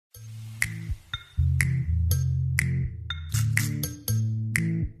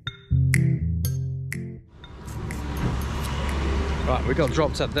Right, we got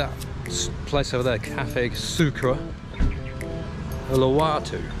dropped at that place over there, Cafe Sucre,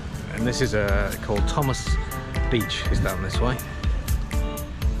 Uluwatu, and this is called Thomas Beach. Is down this way.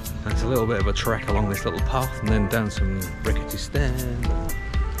 And it's a little bit of a trek along this little path, and then down some rickety stairs.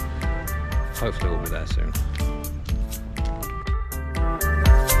 Hopefully, we'll be there soon.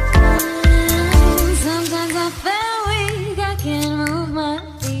 Sometimes I feel weak, I can't move my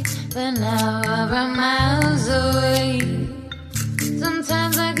feet, but now I run miles away.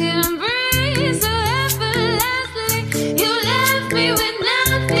 Sometimes I couldn't breathe so effortlessly. You left me with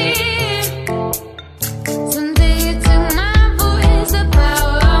nothing. Someday you took my voice, the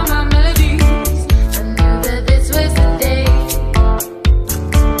power of my melodies. I knew that this was the day.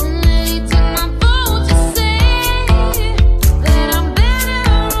 And then you took my phone to say that I'm better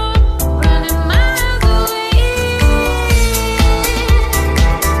off running miles away.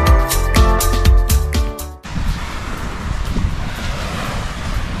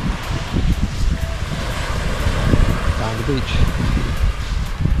 Down the beach.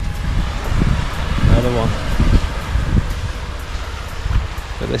 Another one.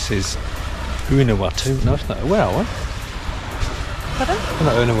 But this is Uluwatu. No, it's not. Where are we? Pardon? We're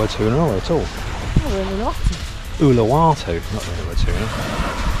not Uluwatu at all. Oh, we're in Uluwatu. Uluwatu, not Uluwatu. No?